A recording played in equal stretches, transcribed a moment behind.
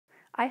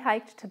I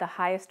hiked to the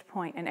highest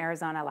point in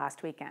Arizona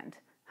last weekend,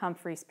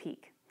 Humphreys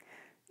Peak.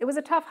 It was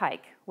a tough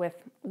hike with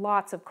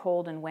lots of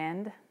cold and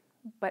wind,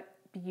 but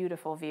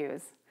beautiful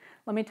views.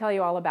 Let me tell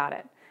you all about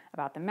it,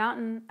 about the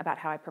mountain, about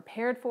how I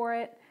prepared for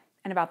it,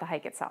 and about the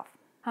hike itself.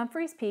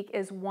 Humphreys Peak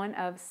is one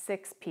of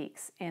 6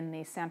 peaks in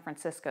the San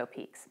Francisco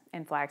Peaks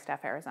in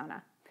Flagstaff,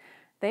 Arizona.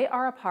 They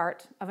are a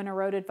part of an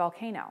eroded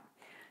volcano.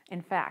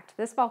 In fact,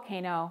 this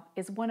volcano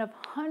is one of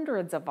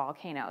hundreds of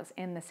volcanoes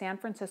in the San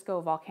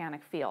Francisco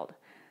volcanic field,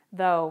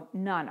 though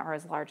none are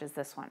as large as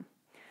this one.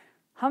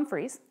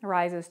 Humphreys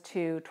rises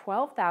to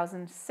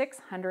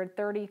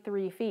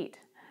 12,633 feet,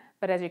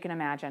 but as you can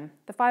imagine,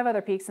 the 5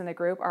 other peaks in the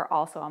group are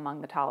also among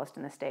the tallest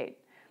in the state.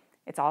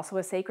 It's also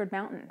a sacred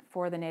mountain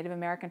for the Native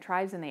American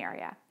tribes in the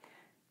area.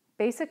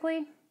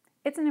 Basically,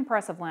 it's an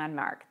impressive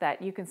landmark that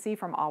you can see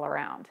from all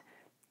around.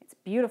 It's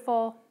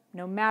beautiful,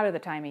 no matter the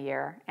time of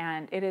year,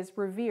 and it is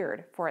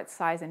revered for its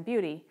size and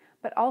beauty,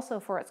 but also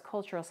for its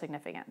cultural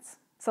significance.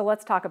 So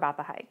let's talk about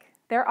the hike.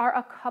 There are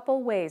a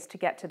couple ways to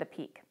get to the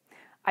peak.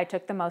 I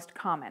took the most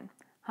common,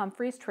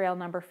 Humphreys Trail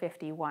number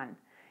 51.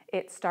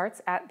 It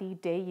starts at the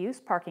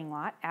day-use parking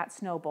lot at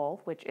Snow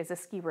Bowl, which is a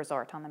ski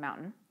resort on the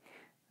mountain.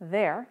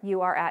 There,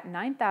 you are at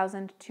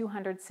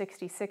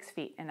 9,266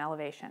 feet in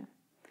elevation.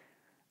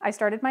 I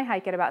started my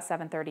hike at about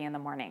 7:30 in the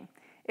morning.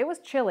 It was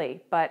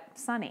chilly, but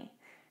sunny.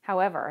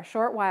 However, a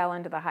short while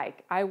into the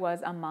hike, I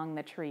was among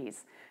the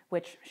trees,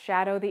 which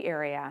shadow the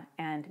area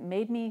and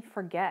made me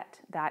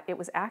forget that it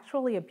was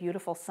actually a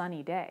beautiful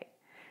sunny day.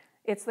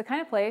 It's the kind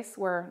of place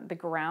where the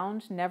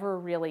ground never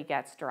really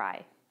gets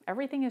dry.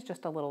 Everything is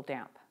just a little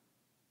damp.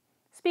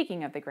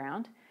 Speaking of the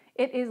ground,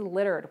 it is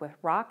littered with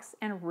rocks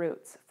and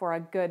roots for a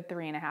good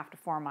 3.5 to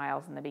 4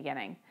 miles in the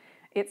beginning.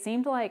 It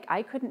seemed like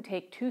I couldn't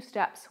take 2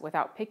 steps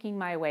without picking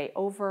my way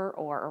over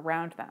or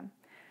around them.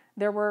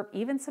 There were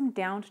even some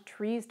downed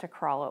trees to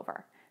crawl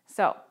over.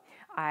 So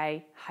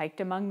I hiked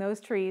among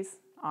those trees,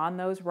 on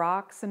those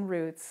rocks and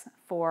roots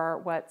for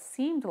what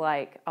seemed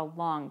like a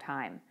long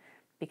time,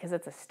 because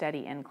it's a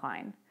steady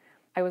incline.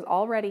 I was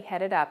already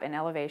headed up in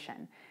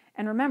elevation.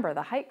 And remember,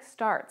 the hike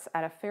starts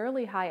at a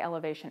fairly high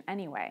elevation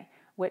anyway,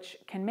 which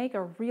can make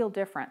a real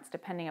difference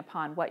depending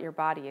upon what your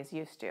body is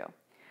used to.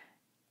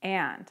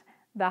 And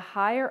the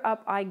higher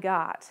up I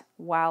got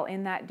while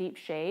in that deep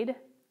shade,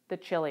 the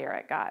chillier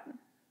it got.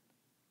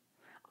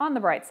 On the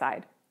bright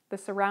side, the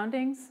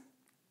surroundings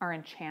are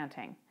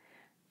enchanting.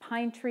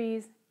 Pine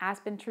trees,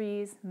 aspen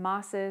trees,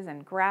 mosses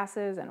and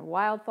grasses and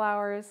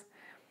wildflowers.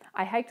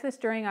 I hiked this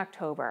during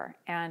October,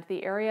 and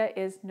the area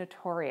is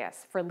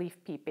notorious for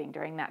leaf peeping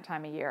during that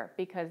time of year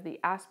because the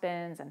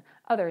aspens and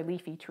other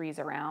leafy trees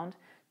around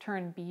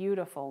turn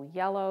beautiful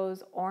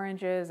yellows,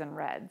 oranges, and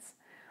reds.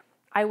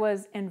 I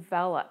was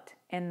enveloped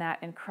in that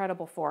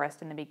incredible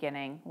forest in the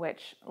beginning,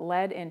 which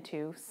led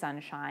into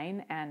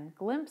sunshine and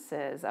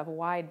glimpses of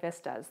wide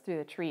vistas through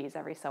the trees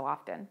every so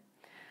often.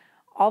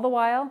 All the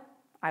while,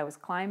 I was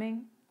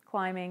climbing,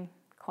 climbing,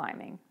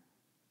 climbing.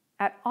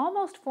 At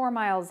almost 4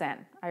 miles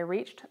in, I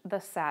reached the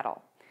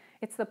saddle.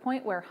 It's the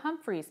point where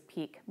Humphreys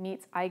Peak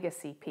meets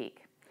Agassiz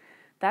Peak.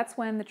 That's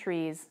when the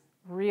trees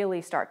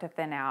really start to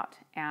thin out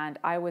and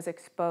I was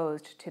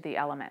exposed to the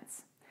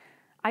elements.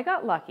 I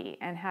got lucky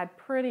and had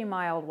pretty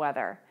mild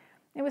weather.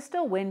 It was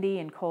still windy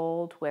and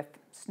cold with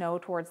snow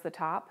towards the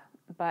top,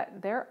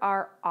 but there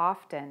are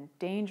often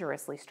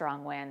dangerously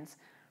strong winds,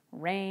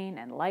 rain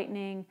and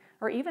lightning,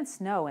 or even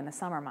snow in the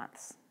summer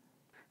months.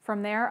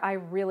 From there, I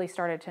really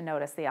started to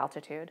notice the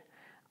altitude.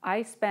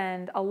 I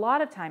spend a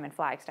lot of time in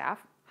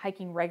Flagstaff,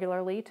 hiking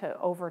regularly to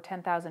over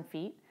 10,000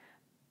 feet,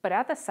 but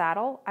at the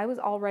saddle, I was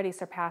already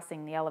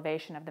surpassing the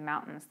elevation of the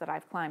mountains that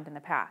I've climbed in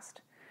the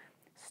past.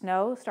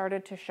 Snow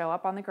started to show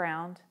up on the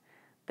ground.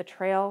 The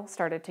trail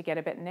started to get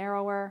a bit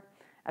narrower,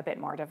 a bit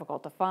more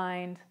difficult to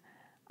find.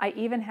 I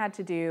even had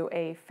to do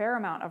a fair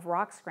amount of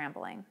rock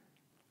scrambling.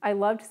 I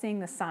loved seeing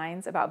the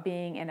signs about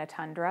being in a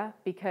tundra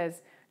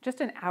because just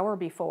an hour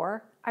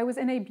before, I was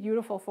in a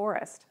beautiful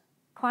forest.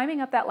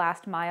 Climbing up that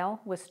last mile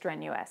was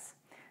strenuous.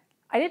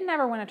 I didn't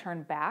ever want to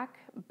turn back,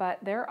 but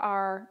there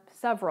are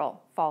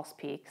several false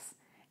peaks,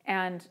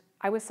 and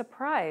I was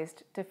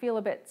surprised to feel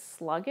a bit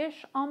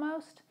sluggish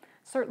almost,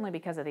 certainly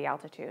because of the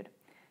altitude.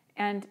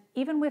 And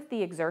even with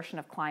the exertion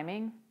of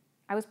climbing,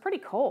 I was pretty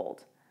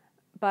cold,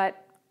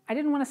 but I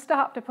didn't want to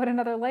stop to put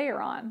another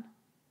layer on.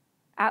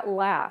 At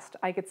last,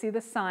 I could see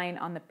the sign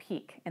on the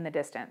peak in the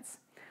distance.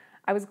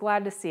 I was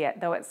glad to see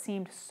it, though it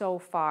seemed so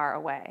far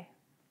away.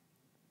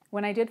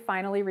 When I did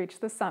finally reach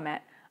the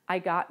summit, I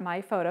got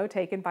my photo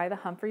taken by the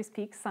Humphreys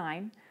Peak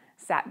sign,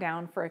 sat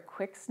down for a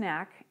quick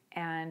snack,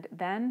 and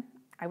then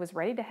I was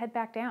ready to head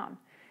back down.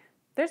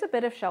 There's a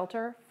bit of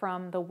shelter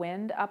from the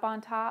wind up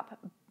on top,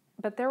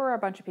 but there were a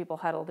bunch of people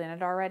huddled in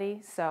it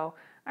already, so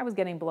I was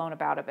getting blown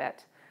about a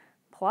bit.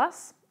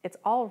 Plus, it's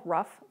all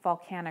rough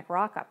volcanic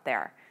rock up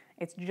there.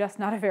 It's just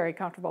not a very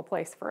comfortable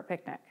place for a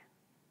picnic.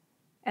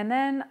 And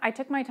then I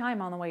took my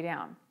time on the way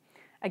down.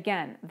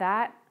 Again,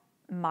 that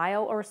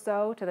mile or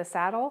so to the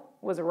saddle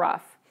was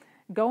rough.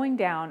 Going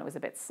down, it was a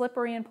bit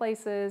slippery in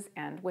places,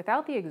 and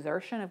without the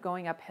exertion of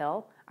going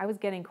uphill, I was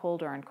getting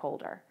colder and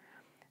colder.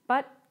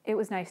 But it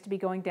was nice to be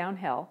going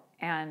downhill,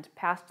 and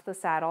past the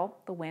saddle,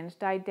 the wind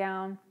died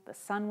down, the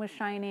sun was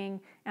shining,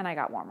 and I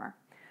got warmer.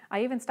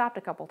 I even stopped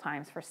a couple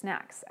times for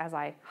snacks as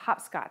I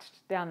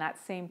hopscotched down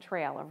that same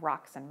trail of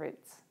rocks and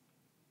roots.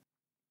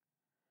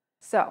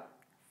 So,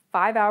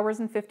 5 hours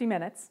and 50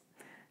 minutes,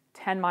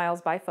 10 miles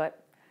by foot,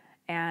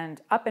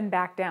 and up and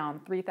back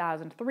down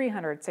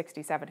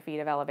 3,367 feet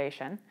of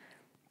elevation,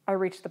 I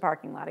reached the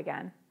parking lot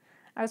again.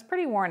 I was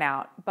pretty worn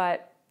out,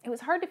 but it was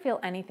hard to feel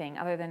anything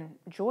other than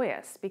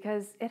joyous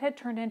because it had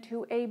turned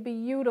into a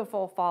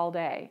beautiful fall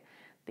day.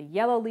 The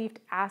yellow-leafed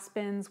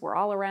aspens were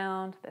all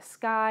around, the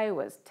sky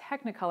was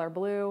technicolor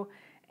blue,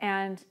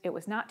 and it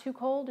was not too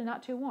cold and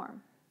not too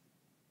warm.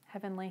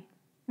 Heavenly.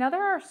 Now,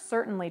 there are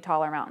certainly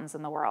taller mountains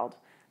in the world.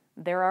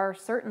 There are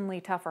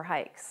certainly tougher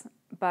hikes,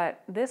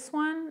 but this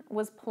one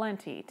was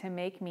plenty to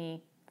make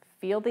me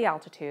feel the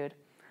altitude,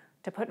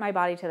 to put my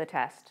body to the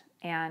test,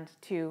 and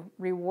to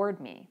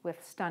reward me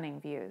with stunning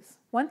views.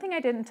 One thing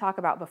I didn't talk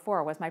about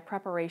before was my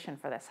preparation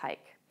for this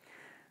hike.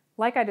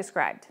 Like I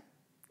described,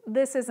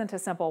 this isn't a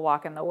simple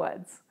walk in the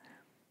woods.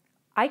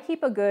 I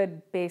keep a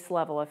good base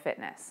level of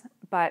fitness,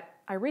 but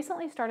I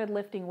recently started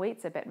lifting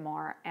weights a bit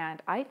more,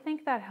 and I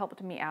think that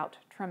helped me out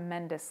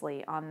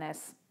tremendously on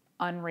this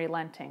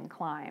unrelenting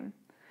climb.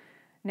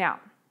 Now,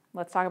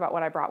 let's talk about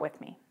what I brought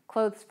with me.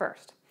 Clothes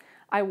first.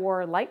 I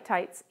wore light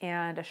tights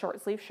and a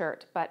short sleeve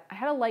shirt, but I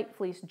had a light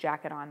fleece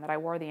jacket on that I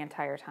wore the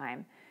entire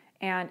time,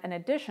 and an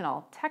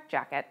additional tech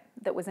jacket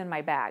that was in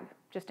my bag,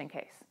 just in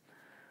case.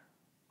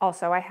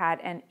 Also, I had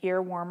an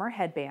ear warmer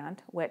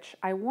headband, which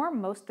I wore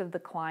most of the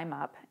climb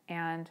up,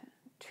 and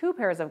 2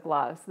 pairs of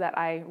gloves that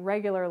I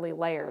regularly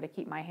layer to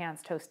keep my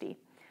hands toasty.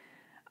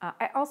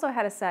 I also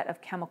had a set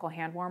of chemical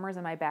hand warmers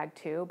in my bag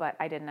too, but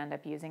I didn't end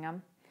up using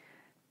them.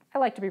 I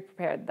like to be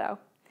prepared though.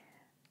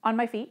 On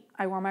my feet,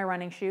 I wore my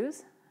running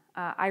shoes.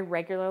 I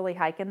regularly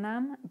hike in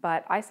them,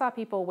 but I saw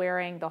people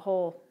wearing the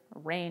whole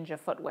range of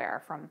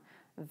footwear, from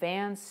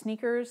Vans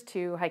sneakers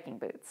to hiking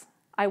boots.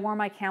 I wore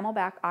my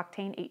Camelback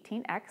Octane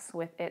 18X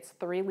with its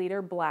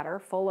 3-liter bladder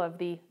full of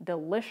the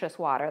delicious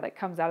water that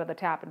comes out of the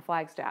tap in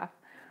Flagstaff.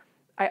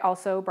 I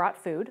also brought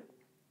food.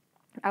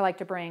 I like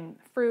to bring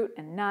fruit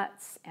and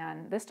nuts,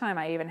 and this time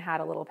I even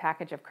had a little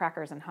package of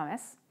crackers and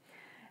hummus.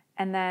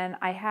 And then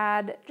I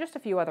had just a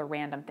few other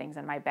random things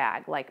in my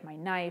bag, like my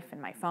knife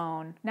and my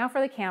phone. Now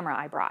for the camera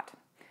I brought.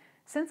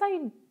 Since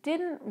I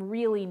didn't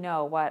really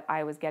know what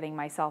I was getting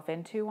myself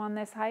into on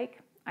this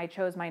hike, I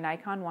chose my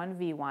Nikon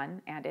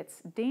 1V1 and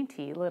its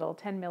dainty little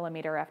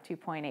 10mm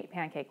f2.8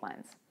 pancake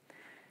lens.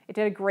 It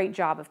did a great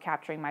job of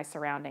capturing my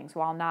surroundings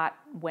while not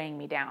weighing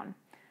me down.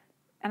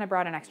 And I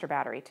brought an extra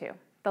battery too.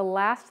 The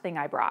last thing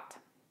I brought,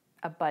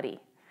 a buddy.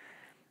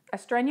 A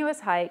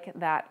strenuous hike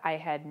that I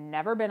had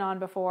never been on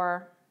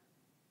before.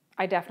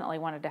 I definitely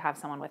wanted to have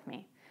someone with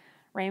me.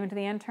 Raymond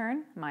the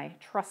intern, my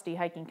trusty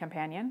hiking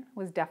companion,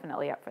 was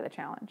definitely up for the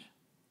challenge.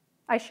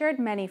 I shared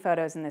many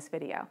photos in this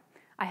video.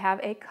 I have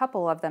a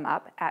couple of them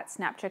up at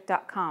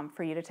snapchick.com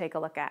for you to take a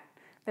look at.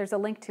 There's a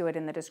link to it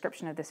in the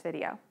description of this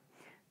video.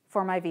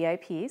 For my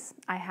VIPs,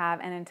 I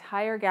have an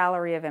entire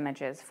gallery of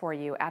images for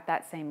you at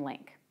that same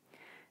link.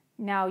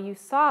 Now, you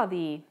saw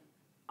the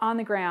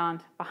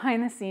on-the-ground,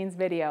 behind-the-scenes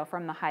video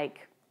from the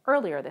hike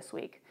earlier this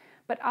week,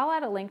 but I'll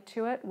add a link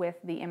to it with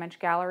the image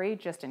gallery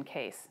just in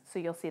case, so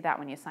you'll see that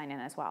when you sign in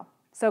as well.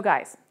 So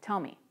guys,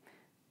 tell me,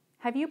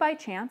 have you by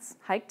chance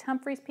hiked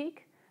Humphreys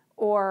Peak?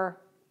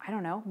 Or, I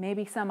don't know,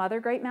 maybe some other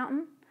great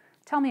mountain?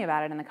 Tell me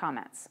about it in the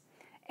comments.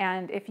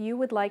 And if you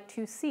would like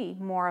to see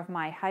more of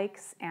my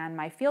hikes and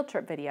my field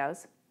trip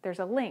videos, there's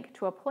a link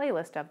to a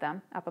playlist of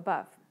them up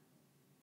above.